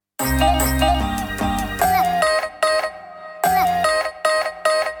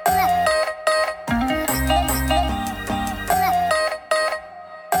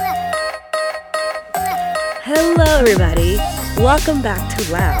Welcome back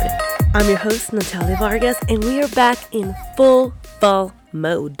to Loud. I'm your host, Natalia Vargas, and we are back in full fall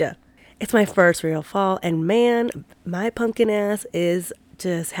mode. It's my first real fall, and man, my pumpkin ass is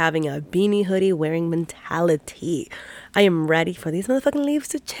just having a beanie hoodie wearing mentality. I am ready for these motherfucking leaves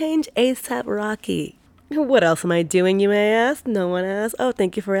to change ASAP Rocky. What else am I doing, you may ask? No one asks. Oh,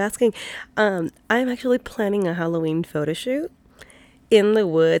 thank you for asking. I'm actually planning a Halloween photo shoot in the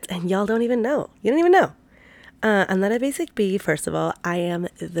woods, and y'all don't even know. You don't even know. I'm not a basic bee, first of all. I am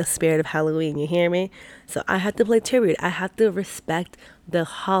the spirit of Halloween, you hear me? So I have to play tribute. I have to respect the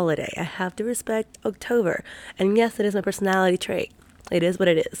holiday. I have to respect October. And yes, it is my personality trait. It is what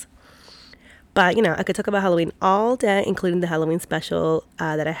it is. But, I could talk about Halloween all day, including the Halloween special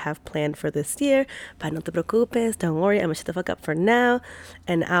that I have planned for this year. But no te preocupes, don't worry, I'm going to shut the fuck up for now.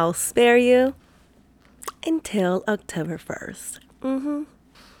 And I'll spare you until October 1st.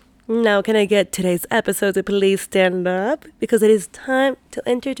 Now, can I get today's episode to please stand up? Because it is time to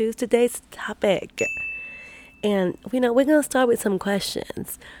introduce today's topic. And, we're going to start with some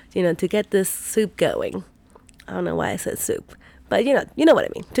questions, to get this soup going. I don't know why I said soup, but you know what I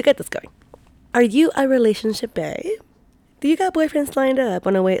mean, to get this going. Are you a relationship babe? Do you got boyfriends lined up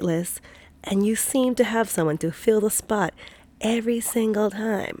on a wait list and you seem to have someone to fill the spot every single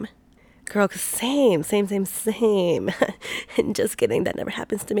time? Girl, same. Just kidding, that never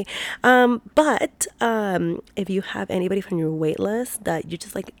happens to me. But if you have anybody from your wait list that you're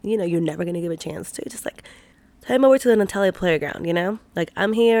just like, you're never going to give a chance to, just like, head over to the Natalia Playground, Like,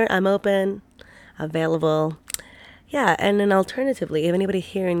 I'm here, I'm open, available. Yeah, and then alternatively, if anybody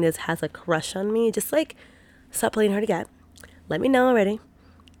hearing this has a crush on me, just like, stop playing hard to get. Let me know already,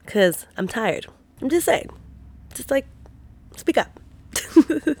 because I'm tired. I'm just saying. Just like, speak up.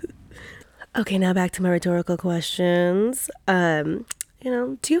 Okay, now back to my rhetorical questions. Do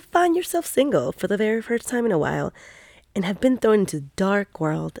you find yourself single for the very first time in a while and have been thrown into the dark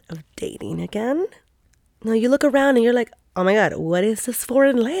world of dating again? Now you look around and you're like, oh my God, what is this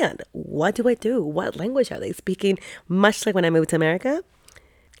foreign land? What do I do? What language are they speaking? Much like when I moved to America.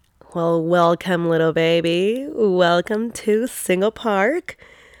 Well, welcome, little baby. Welcome to Single Park.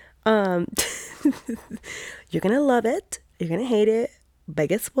 You're going to love it. You're going to hate it. But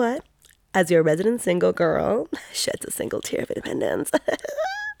guess what? As your resident single girl, sheds a single tear of independence.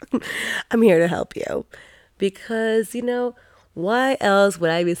 I'm here to help you. Because, why else would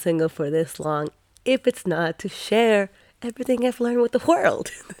I be single for this long if it's not to share everything I've learned with the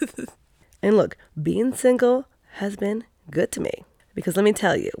world? And look, being single has been good to me. Because let me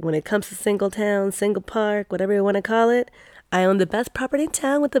tell you, when it comes to single town, single park, whatever you want to call it, I own the best property in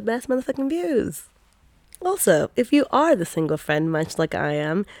town with the best motherfucking views. Also, if you are the single friend, much like I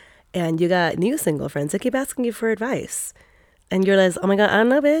am, and you got new single friends that keep asking you for advice, and you're like, oh my God, I don't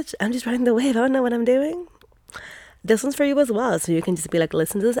know, bitch. I'm just riding the wave. I don't know what I'm doing. This one's for you as well. So you can just be like,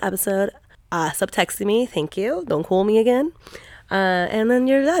 listen to this episode. Stop texting me. Thank you. Don't call me again. And then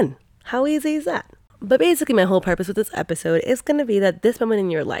you're done. How easy is that? But basically, my whole purpose with this episode is going to be that this moment in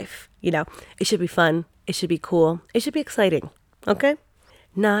your life, it should be fun. It should be cool. It should be exciting. Okay?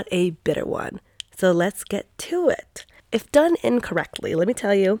 Not a bitter one. So let's get to it. If done incorrectly, let me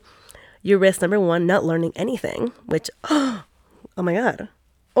tell you, you risk, number one, not learning anything, which, oh my God.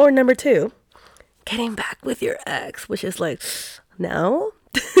 Or number two, getting back with your ex, which is like, no.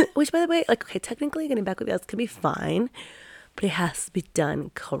 Which, by the way, like, okay, technically getting back with your ex can be fine, but it has to be done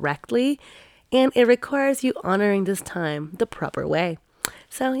correctly. And it requires you honoring this time the proper way.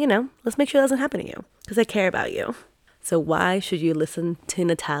 So, let's make sure that doesn't happen to you because I care about you. So why should you listen to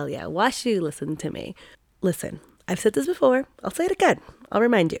Natalia? Why should you listen to me? Listen, I've said this before. I'll say it again. I'll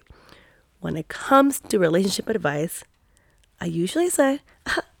remind you. When it comes to relationship advice, I usually say,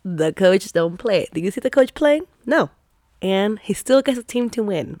 the coach don't play. Do you see the coach playing? No. And he still gets a team to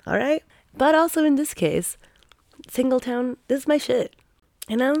win, all right? But also in this case, Singletown, this is my shit.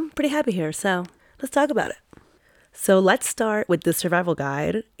 And I'm pretty happy here, so let's talk about it. So let's start with the survival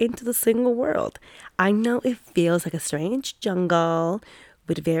guide into the single world. I know it feels like a strange jungle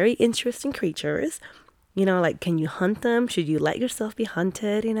with very interesting creatures. Like, can you hunt them? Should you let yourself be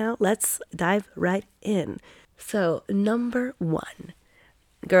hunted? Let's dive right in. So, number one,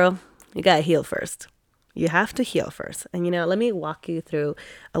 girl, you gotta heal first. You have to heal first. And, let me walk you through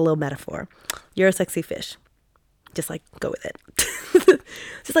a little metaphor. You're a sexy fish. Just like, go with it.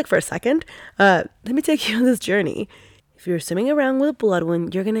 Just like for a second, let me take you on this journey. If you're swimming around with a blood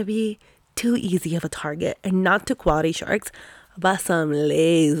wound, you're gonna be too easy of a target, and not to quality sharks, but some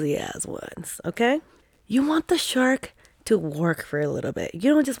lazy ass ones, okay? You want the shark to work for a little bit.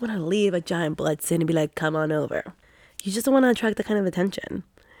 You don't just want to leave a giant blood stain and be like, come on over. You just don't want to attract that kind of attention.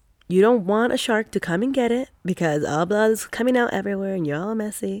 You don't want a shark to come and get it because all blood is coming out everywhere and you're all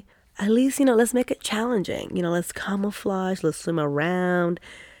messy. At least, let's make it challenging. Let's camouflage, let's swim around.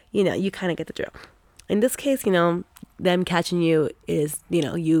 You kind of get the drill. In this case, them catching you is,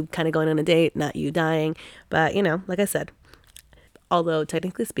 you kind of going on a date, not you dying. But, like I said, although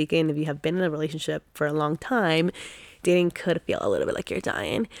technically speaking, if you have been in a relationship for a long time, dating could feel a little bit like you're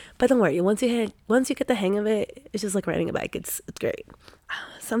dying. But don't worry, once you get the hang of it, it's just like riding a bike. It's great.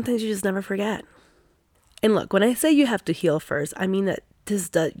 Sometimes you just never forget. And look, when I say you have to heal first, I mean that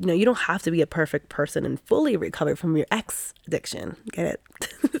you don't have to be a perfect person and fully recover from your ex addiction. Get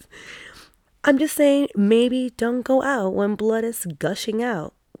it? I'm just saying, maybe don't go out when blood is gushing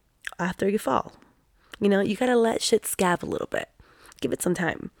out after you fall. You gotta let shit scab a little bit. Give it some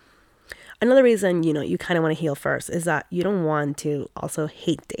time. Another reason, you kind of want to heal first is that you don't want to also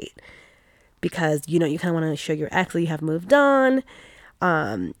hate date. Because, you kind of want to show your ex that you have moved on.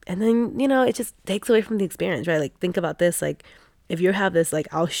 And then, it just takes away from the experience, right? Like, think about this. Like, if you have this, like,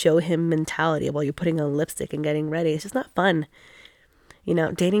 I'll show him mentality while you're putting on lipstick and getting ready, it's just not fun.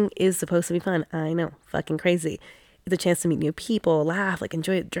 Dating is supposed to be fun. I know, fucking crazy. It's a chance to meet new people, laugh, like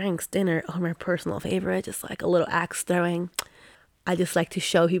enjoy drinks, dinner. Oh, my personal favorite, just like a little axe throwing. I just like to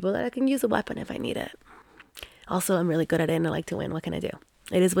show people that I can use a weapon if I need it. Also, I'm really good at it and I like to win. What can I do?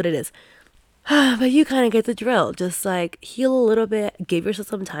 It is what it is. But you kind of get the drill. Just like heal a little bit, give yourself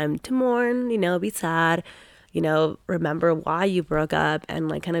some time to mourn, be sad, remember why you broke up and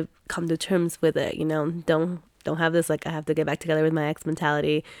like kind of come to terms with it. Don't have this like I have to get back together with my ex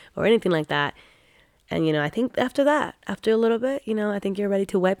mentality or anything like that. And I think after a little bit, I think you're ready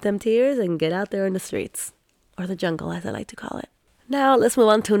to wipe them tears and get out there in the streets, or the jungle as I like to call it. Now let's move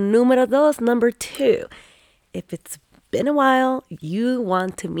on to number 2. If it's been a while, you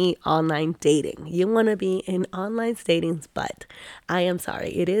want to meet online dating. You want to be in online dating's butt. I am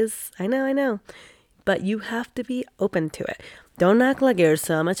sorry. It is. I know. But you have to be open to it. Don't act like you're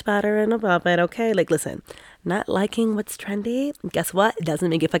so much better and above it, okay? Like, listen, not liking what's trendy, guess what? It doesn't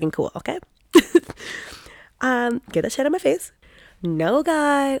make it fucking cool, okay? Get that shit out of my face. No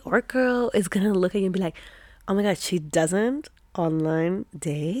guy or girl is gonna look at you and be like, oh my god, she doesn't online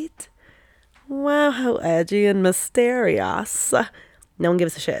date? Wow, how edgy and mysterious. No one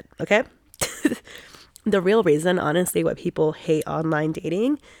gives a shit, okay? The real reason, honestly, why people hate online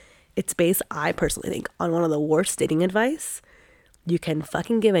dating, it's based, I personally think, on one of the worst dating advice you can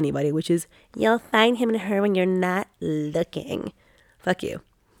fucking give anybody, which is, you'll find him and her when you're not looking. Fuck you.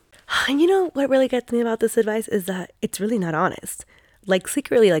 And you know what really gets me about this advice is that it's really not honest. Like,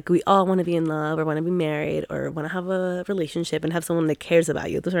 secretly, like, we all want to be in love or want to be married or want to have a relationship and have someone that cares about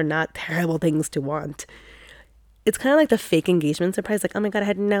you. Those are not terrible things to want. It's kind of like the fake engagement surprise. Like, oh my god, I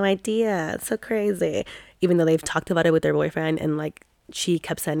had no idea. It's so crazy. Even though they've talked about it with their boyfriend and, like, she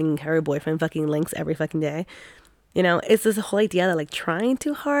kept sending her boyfriend fucking links every fucking day. It's this whole idea that, like, trying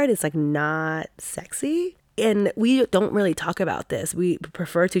too hard is, like, not sexy. And we don't really talk about this. We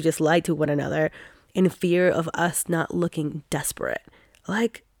prefer to just lie to one another in fear of us not looking desperate.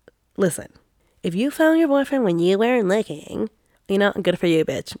 Like, listen, if you found your boyfriend when you weren't looking, good for you,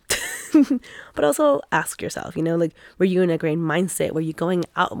 bitch. But also ask yourself, like, were you in a great mindset? Were you going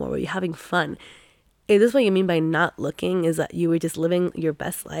out more? Were you having fun? If this is what you mean by not looking, is that you were just living your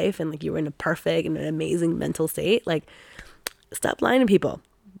best life and, like, you were in a perfect and an amazing mental state, like, stop lying to people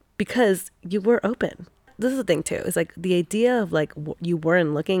because you were open. This is the thing too. It's like the idea of, like, you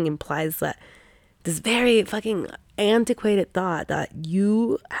weren't looking implies that this very fucking antiquated thought that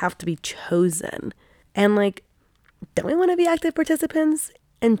you have to be chosen. And, like, don't we want to be active participants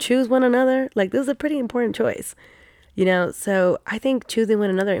and choose one another? Like, this is a pretty important choice, So I think choosing one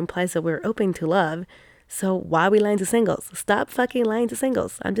another implies that we're open to love. So why are we lying to singles? Stop fucking lying to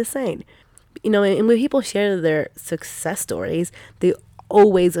singles. I'm just saying. And when people share their success stories, they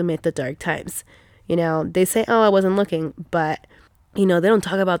always omit the dark times. They say, oh, I wasn't looking, but, they don't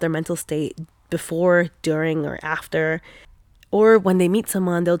talk about their mental state before, during, or after. Or when they meet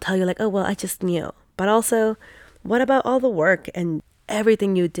someone, they'll tell you, like, oh, well, I just knew. But also, what about all the work and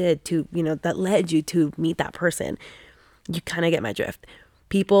everything you did to, that led you to meet that person? You kind of get my drift.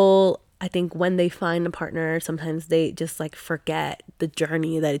 People, I think, when they find a partner, sometimes they just, like, forget the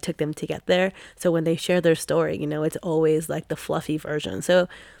journey that it took them to get there. So when they share their story, it's always like the fluffy version. So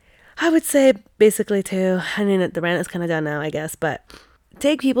I would say basically too, the rant is kind of done now, I guess, but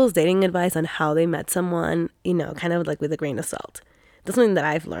take people's dating advice on how they met someone, kind of like with a grain of salt. That's something that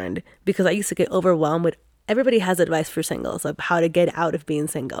I've learned because I used to get overwhelmed with everybody has advice for singles of how to get out of being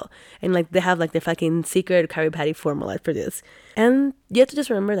single. And, like, they have, like, their fucking secret Curry Patty formula for this. And you have to just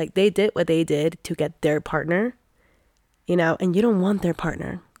remember, like, they did what they did to get their partner, and you don't want their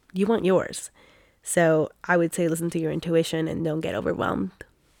partner. You want yours. So I would say listen to your intuition and don't get overwhelmed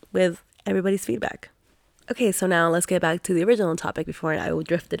with everybody's feedback. Okay, so now let's get back to the original topic before I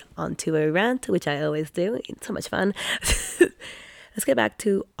drifted onto a rant, which I always do. It's so much fun. Let's get back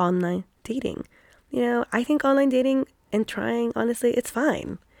to online dating. I think online dating and trying, honestly, it's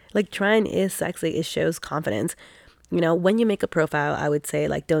fine. Like, trying is sexy. It shows confidence. When you make a profile, I would say,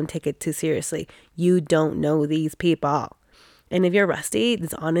 like, don't take it too seriously. You don't know these people. And if you're rusty,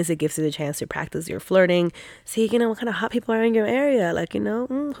 it's honest, it gives you the chance to practice your flirting. See, what kind of hot people are in your area. Like,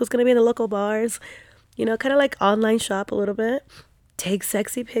 who's going to be in the local bars. Kind of like online shop a little bit. Take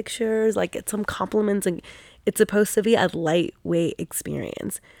sexy pictures, like get some compliments. And it's supposed to be a lightweight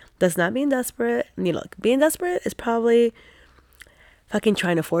experience. That's not being desperate. Look, being desperate is probably fucking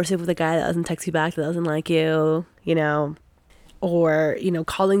trying to force it with a guy that doesn't text you back, that doesn't like you, or,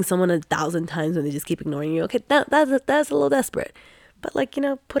 calling someone 1,000 times when they just keep ignoring you. Okay, that's a little desperate. But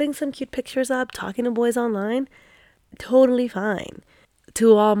putting some cute pictures up, talking to boys online, totally fine.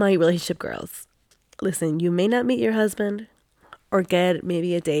 To all my relationship girls, listen, you may not meet your husband or get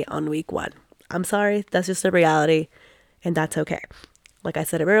maybe a date on week 1. I'm sorry, that's just a reality, and that's okay. Like I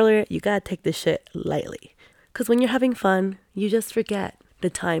said earlier, you gotta take this shit lightly. Because when you're having fun, you just forget the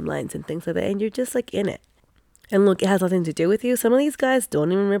timelines and things like that, and you're just like in it. And look, it has nothing to do with you. Some of these guys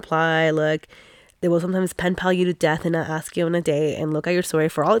don't even reply. Look, they will sometimes pen pal you to death and not ask you on a date and look at your story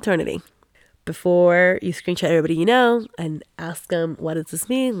for all eternity. Before you screenshot everybody you know and ask them, what does this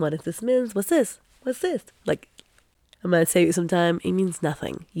mean? What does this mean? What's this? What's this? Like, I'm going to save you some time. It means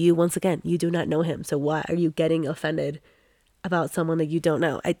nothing. Once again, you do not know him. So why are you getting offended about someone that you don't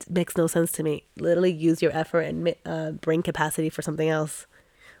know? It makes no sense to me. Literally use your effort and brain capacity for something else.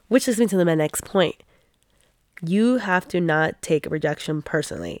 Which leads me to my next point. You have to not take rejection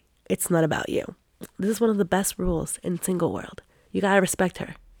personally. It's not about you. This is one of the best rules in single world. You got to respect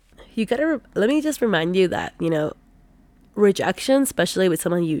her. Let me just remind you that, rejection, especially with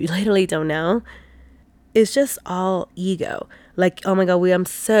someone you literally don't know, is just all ego. Like, oh my God, I'm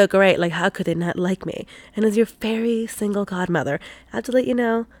so great. Like, how could they not like me? And as your very single godmother, I have to let you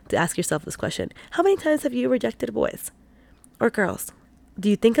know to ask yourself this question. How many times have you rejected boys or girls? Do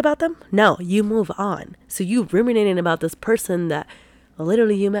you think about them? No, you move on. So you ruminating about this person that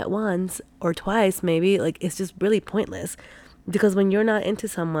literally you met once or twice, maybe, like, it's just really pointless. Because when you're not into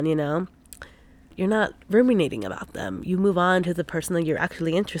someone, you're not ruminating about them. You move on to the person that you're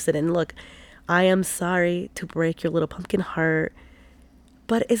actually interested in. Look, I am sorry to break your little pumpkin heart,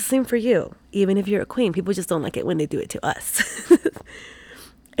 but it's the same for you. Even if you're a queen, people just don't like it when they do it to us.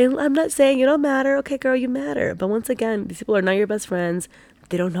 And I'm not saying you don't matter. Okay, girl, you matter. But once again, these people are not your best friends.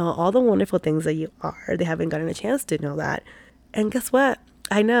 They don't know all the wonderful things that you are. They haven't gotten a chance to know that. And guess what?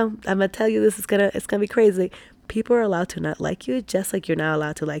 I know. I'm going to tell you it's going to be crazy. People are allowed to not like you just like you're not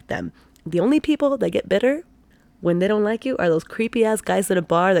allowed to like them. The only people that get bitter when they don't like you are those creepy ass guys at a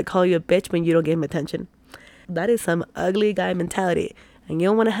bar that call you a bitch when you don't give them attention. That is some ugly guy mentality. And you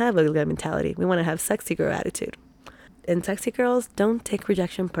don't want to have ugly guy mentality. We want to have sexy girl attitude. And sexy girls don't take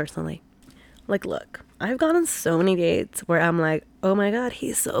rejection personally. Like, look, I've gone on so many dates where I'm like, oh my God,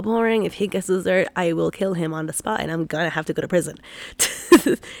 he's so boring. If he gets dessert, I will kill him on the spot and I'm gonna have to go to prison.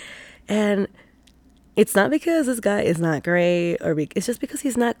 And it's not because this guy is not great it's just because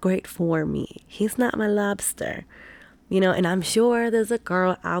he's not great for me. He's not my lobster. And I'm sure there's a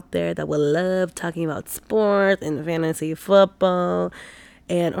girl out there that will love talking about sports and fantasy football,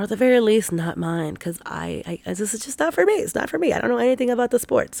 and or at the very least not mine, because this is just not for me. It's not for me. I don't know anything about the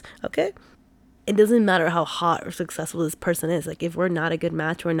sports. Okay, it doesn't matter how hot or successful this person is. Like, if we're not a good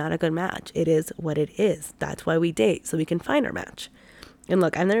match, we're not a good match. It is what it is. That's why we date, so we can find our match. And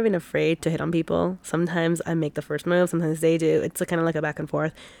look, I've never been afraid to hit on people. Sometimes I make the first move, sometimes they do. It's kind of like a back and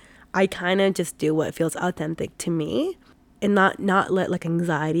forth. I kind of just do what feels authentic to me and not let like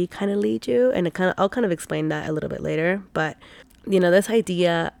anxiety kind of lead you. And I'll kind of explain that a little bit later. But this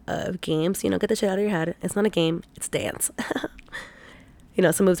idea of games, get the shit out of your head. It's not a game, it's dance.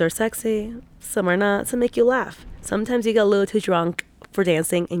 Some moves are sexy, some are not, some make you laugh. Sometimes you get a little too drunk for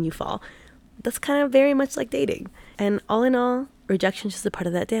dancing and you fall. That's kind of very much like dating. And all in all, rejection is just a part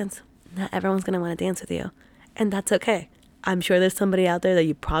of that dance. Not everyone's going to want to dance with you. And that's okay. I'm sure there's somebody out there that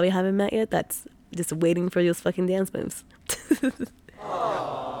you probably haven't met yet that's just waiting for those fucking dance moves.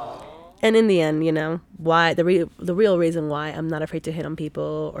 And in the end, why the real reason why I'm not afraid to hit on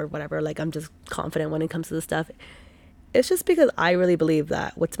people or whatever, like I'm just confident when it comes to this stuff, it's just because I really believe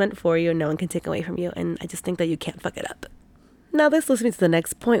that what's meant for you, no one can take away from you. And I just think that you can't fuck it up. Now this leads me to the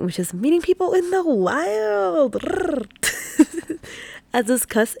next point, which is meeting people in the wild. As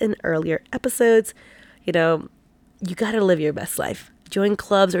discussed in earlier episodes, you gotta live your best life. Join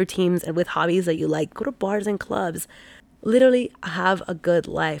clubs or teams and with hobbies that you like. Go to bars and clubs. Literally have a good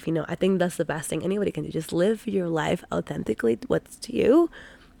life. I think that's the best thing anybody can do. Just live your life authentically, what's to you,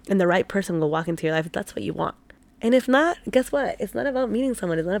 and the right person will walk into your life if that's what you want. And if not, guess what? It's not about meeting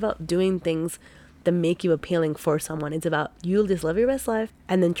someone. It's not about doing things that make you appealing for someone. It's about you just live your best life,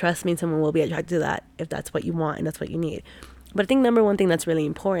 and then trust me, someone will be attracted to that if that's what you want and that's what you need. But I think number one thing that's really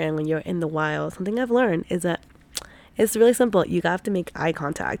important when you're in the wild, something I've learned is that it's really simple. You have to make eye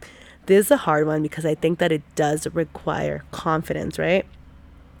contact. This is a hard one because I think that it does require confidence, right?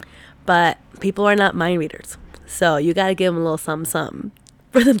 But people are not mind readers. So you got to give them a little something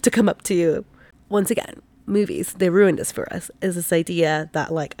for them to come up to you. Once again, movies, they ruined this for us, is this idea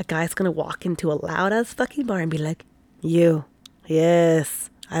that like a guy's going to walk into a loud ass fucking bar and be like, you, yes,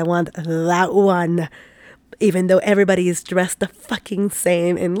 I want that one. Even though everybody is dressed the fucking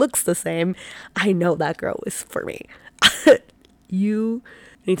same and looks the same, I know that girl is for me. You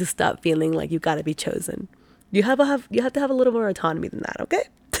need to stop feeling like you gotta be chosen. You have to have a little more autonomy than that, okay?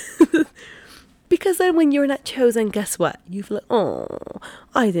 Because then when you're not chosen, guess what? You feel like, oh,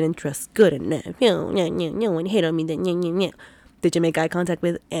 I didn't dress good enough. No one hate on me. Did you make eye contact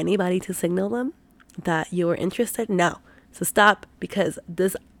with anybody to signal them that you were interested? No. So stop, because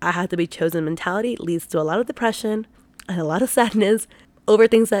this I have to be chosen mentality leads to a lot of depression and a lot of sadness over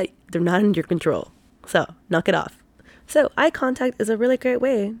things that they're not in your control. So knock it off. So eye contact is a really great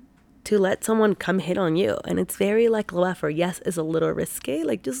way to let someone come hit on you. And it's very like low effort. Yes, it's a little risky.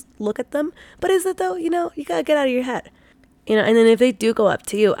 Like just look at them. But is it though? You gotta get out of your head. And then if they do go up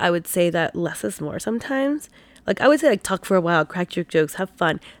to you, I would say that less is more sometimes. Like I would say like talk for a while, crack your jokes, have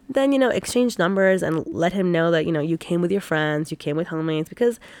fun. Then, exchange numbers and let him know that, you came with your friends, you came with homies,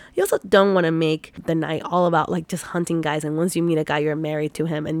 because you also don't want to make the night all about like just hunting guys. And once you meet a guy, you're married to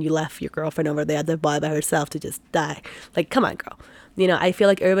him and you left your girlfriend over there at the bar by herself to just die. Like, come on, girl. I feel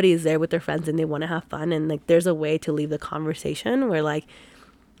like everybody is there with their friends and they want to have fun. And like, there's a way to leave the conversation where like,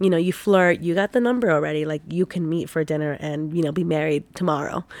 you flirt, you got the number already, like you can meet for dinner and, be married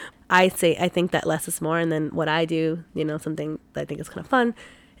tomorrow. I think that less is more. And then what I do, something that I think is kind of fun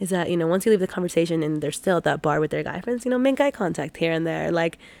is that, once you leave the conversation and they're still at that bar with their guy friends, make eye contact here and there.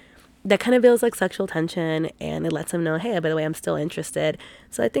 Like that kind of builds like sexual tension and it lets them know, hey, by the way, I'm still interested.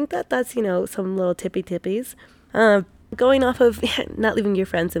 So I think that that's, some little tippies. Going off of not leaving your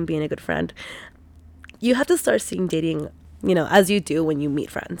friends and being a good friend, you have to start seeing dating, as you do when you meet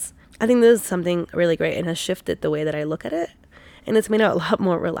friends. I think this is something really great and has shifted the way that I look at it. And it's made it a lot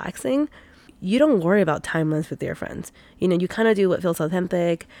more relaxing. You don't worry about timelines with your friends. You kind of do what feels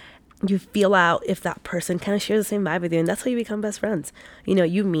authentic. You feel out if that person kind of shares the same vibe with you. And that's how you become best friends.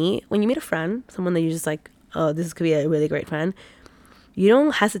 When you meet a friend, someone that you're just like, oh, this could be a really great friend. You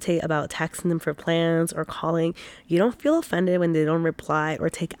don't hesitate about texting them for plans or calling. You don't feel offended when they don't reply or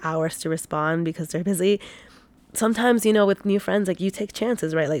take hours to respond because they're busy. Sometimes, with new friends, like you take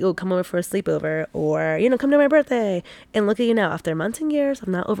chances, right? Like, oh, come over for a sleepover or, come to my birthday. And look at you now, after months and years of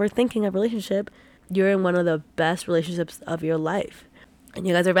not overthinking a relationship, you're in one of the best relationships of your life. And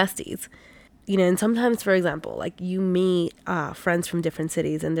you guys are besties. And sometimes, for example, like you meet friends from different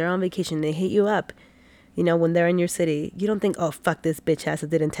cities and they're on vacation, they hit you up. When they're in your city, you don't think, oh, fuck this bitch ass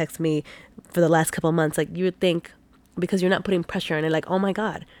that didn't text me for the last couple of months. Like you would think, because you're not putting pressure on it, like, oh my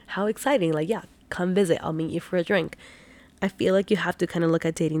God, how exciting. Like, yeah, come visit. I'll meet you for a drink. I feel like you have to kind of look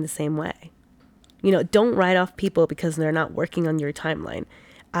at dating the same way. Don't write off people because they're not working on your timeline.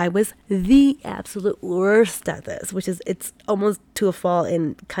 I was the absolute worst at this, it's almost to a fault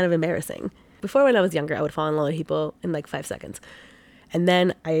and kind of embarrassing. Before, when I was younger, I would fall in love with people in like 5 seconds. And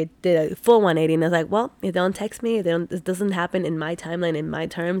then I did a full 180 and I was like, well, if they don't text me, it doesn't happen in my timeline, in my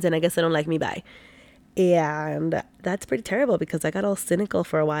terms, and I guess they don't like me, bye. And that's pretty terrible because I got all cynical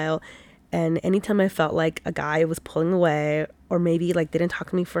for a while. And anytime I felt like a guy was pulling away or maybe like didn't talk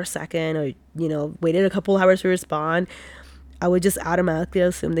to me for a second or, waited a couple hours to respond, I would just automatically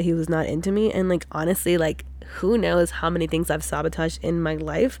assume that he was not into me. And like, honestly, like who knows how many things I've sabotaged in my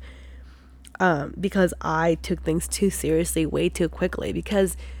life because I took things too seriously way too quickly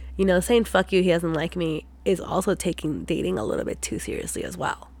because, saying fuck you, he doesn't like me is also taking dating a little bit too seriously as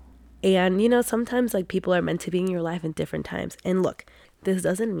well. And, sometimes like people are meant to be in your life in different times. And look, this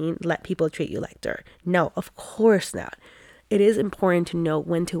doesn't mean let people treat you like dirt. No, of course not. It is important to know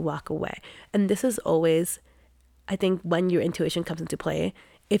when to walk away. And this is always, I think, when your intuition comes into play.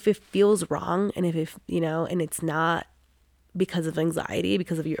 If it feels wrong and if and it's not because of anxiety,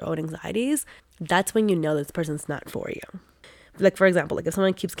 because of your own anxieties, that's when you know this person's not for you. Like, for example, like if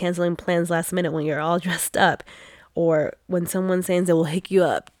someone keeps canceling plans last minute when you're all dressed up, or when someone's saying they will hit you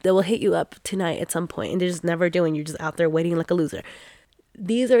up tonight at some point and they're just never doing, you're just out there waiting like a loser.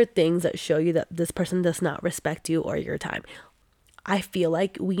 these are things that show you that this person does not respect you or your time. I feel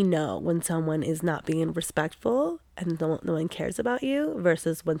like we know when someone is not being respectful and no one cares about you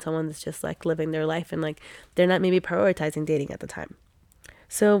versus when someone is just like living their life and like they're not maybe prioritizing dating at the time.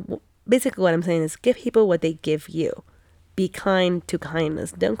 So basically what I'm saying is give people what they give you. Be kind to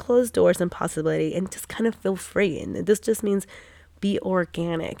kindness. Don't close doors on possibility and just kind of feel free. And this just means be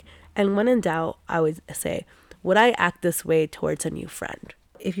organic. And when in doubt, I would say, would I act this way towards a new friend?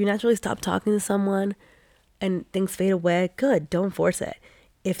 If you naturally stop talking to someone and things fade away, good. Don't force it.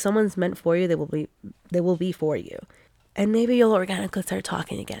 If someone's meant for you, they will be for you. And maybe you'll organically start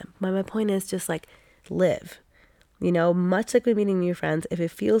talking again. But my point is just like live. Much like with meeting new friends, if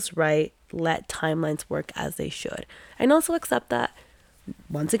it feels right, let timelines work as they should. And also accept that,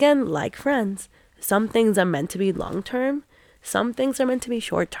 once again, like friends, some things are meant to be long term, some things are meant to be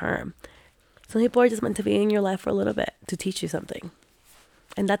short term. Some people are just meant to be in your life for a little bit to teach you something.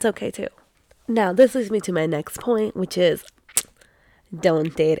 And that's okay too. Now, this leads me to my next point, which is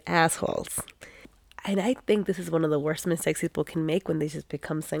don't date assholes. And I think this is one of the worst mistakes people can make when they just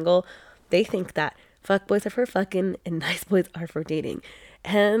become single. They think that fuck boys are for fucking and nice boys are for dating.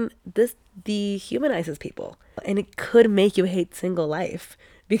 And this dehumanizes people. And it could make you hate single life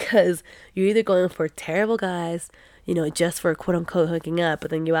because you're either going for terrible guys, just for quote unquote hooking up, but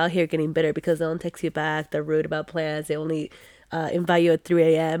then you're out here getting bitter because no one texts you back, they're rude about plans, they only invite you at 3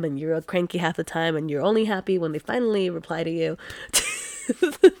 a.m. and you're cranky half the time and you're only happy when they finally reply to you.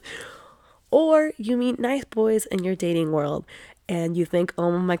 Or you meet nice boys in your dating world and you think,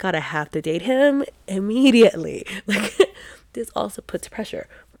 oh my God, I have to date him immediately. Like, this also puts pressure.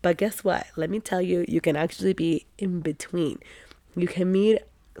 But guess what? Let me tell you, you can actually be in between. You can meet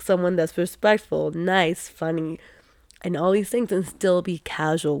someone that's respectful, nice, funny, and all these things and still be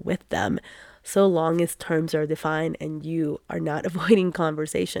casual with them, so long as terms are defined and you are not avoiding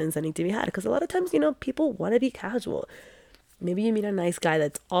conversations that need to be had. Because a lot of times, people want to be casual. Maybe you meet a nice guy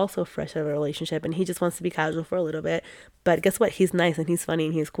that's also fresh out of a relationship and he just wants to be casual for a little bit. But guess what? He's nice and he's funny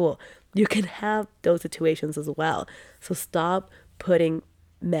and he's cool. You can have those situations as well. So stop putting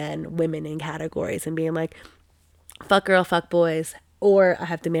men, women in categories and being like, fuck girl, fuck boys, or I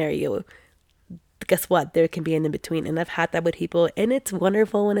have to marry you. Guess what? There can be an in-between. And I've had that with people. And it's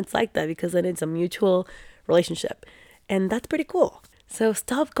wonderful when it's like that because then it's a mutual relationship. And that's pretty cool. So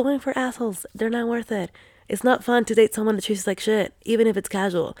stop going for assholes. They're not worth it. It's not fun to date someone that treats you like shit, even if it's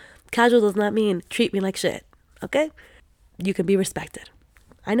casual. Casual does not mean treat me like shit, okay? You can be respected.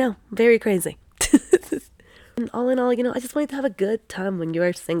 I know, very crazy. And all in all, I just want you to have a good time when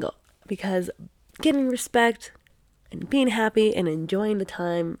you're single. Because getting respect and being happy and enjoying the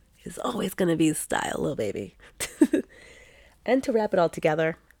time is always going to be style, little baby. And to wrap it all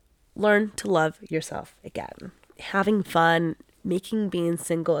together, learn to love yourself again. Having fun, making being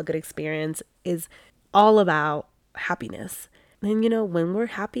single a good experience is all about happiness. And when we're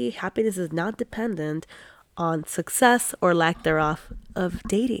happy, happiness is not dependent on success or lack thereof of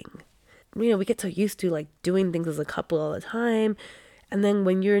dating. We get so used to like doing things as a couple all the time. And then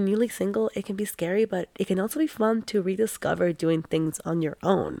when you're newly single, it can be scary, but it can also be fun to rediscover doing things on your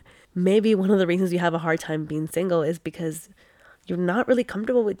own. Maybe one of the reasons you have a hard time being single is because you're not really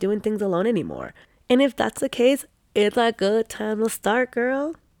comfortable with doing things alone anymore. And if that's the case, it's a good time to start,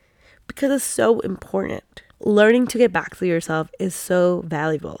 girl. Because it's so important. Learning to get back to yourself is so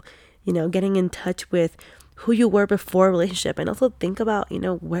valuable. Getting in touch with who you were before a relationship and also think about,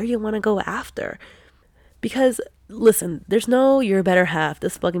 where you want to go after. Because listen, there's no you're a better half,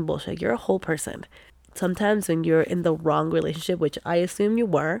 this fucking bullshit. You're a whole person. Sometimes when you're in the wrong relationship, which I assume you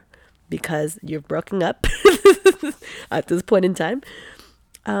were because you're broken up at this point in time,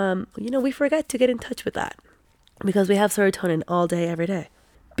 we forget to get in touch with that because we have serotonin all day, every day.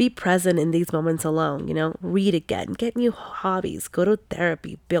 Be present in these moments alone, read again, get new hobbies, go to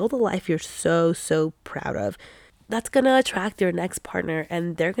therapy, build a life you're so, so proud of. That's going to attract your next partner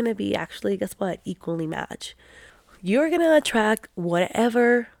and they're going to be actually, guess what, equally matched. You're going to attract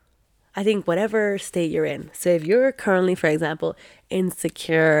whatever state you're in. So if you're currently, for example,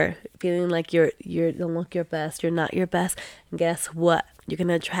 insecure, feeling like you don't look your best, you're not your best, guess what? You're going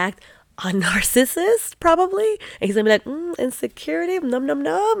to attract a narcissist, probably. And he's gonna be like, insecurity, num num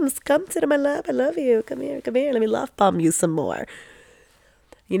nums, come sit in my lap, I love you, come here, let me love bomb you some more.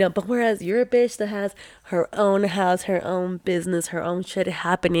 But whereas you're a bitch that has her own house, her own business, her own shit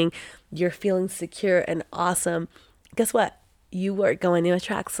happening, you're feeling secure and awesome, guess what? You are going to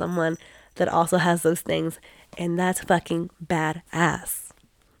attract someone that also has those things, and that's fucking badass.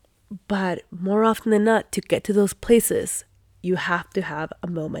 But more often than not, to get to those places, you have to have a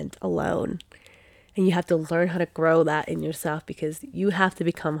moment alone. And you have to learn how to grow that in yourself because you have to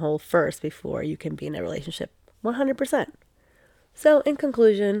become whole first before you can be in a relationship 100%. So, in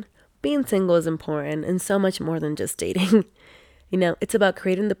conclusion, being single is important and so much more than just dating. It's about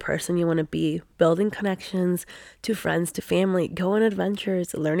creating the person you want to be, building connections to friends, to family, go on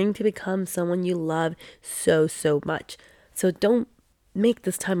adventures, learning to become someone you love so, so much. So don't make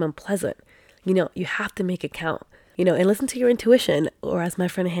this time unpleasant. You have to make it count, and listen to your intuition, or as my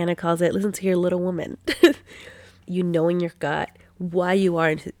friend Hannah calls it, listen to your little woman. You know in your gut why you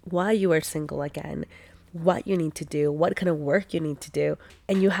are single again, what you need to do, what kind of work you need to do,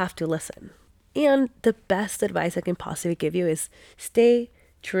 and you have to listen. And the best advice I can possibly give you is stay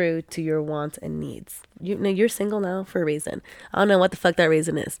true to your wants and needs. You're single now for a reason. I don't know what the fuck that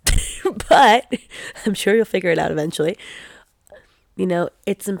reason is, but I'm sure you'll figure it out eventually.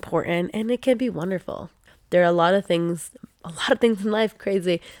 It's important and it can be wonderful. There are a lot of things in life,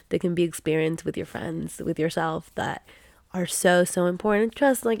 crazy, that can be experienced with your friends, with yourself, that are so, so important.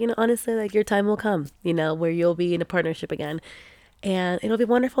 Trust, honestly, your time will come, where you'll be in a partnership again, and it'll be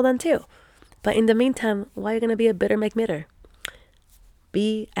wonderful then too. But in the meantime, why are you going to be a bitter McMitter?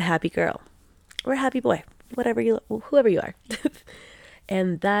 Be a happy girl or a happy boy, whoever you are.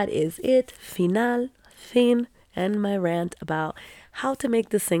 And that is it. Fin, and my rant about how to make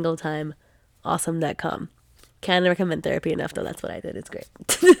the single time awesome.com. Can't recommend therapy enough though. That's what I did. It's great.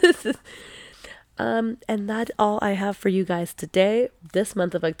 And that's all I have for you guys today. This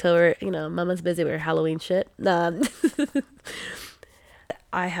month of October, mama's busy with her Halloween shit.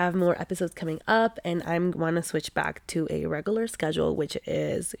 I have more episodes coming up, and I'm want to switch back to a regular schedule, which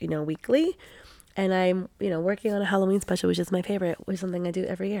is, weekly. And I'm, working on a Halloween special, which is my favorite, which is something I do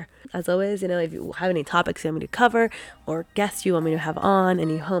every year. As always, if you have any topics you want me to cover or guests you want me to have on,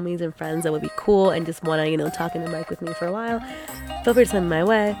 any homies and friends that would be cool and just want to, talk in the mic with me for a while, feel free to send them my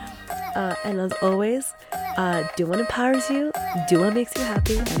way. And as always, do what empowers you, do what makes you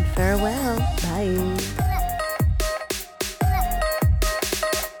happy, and farewell. Bye.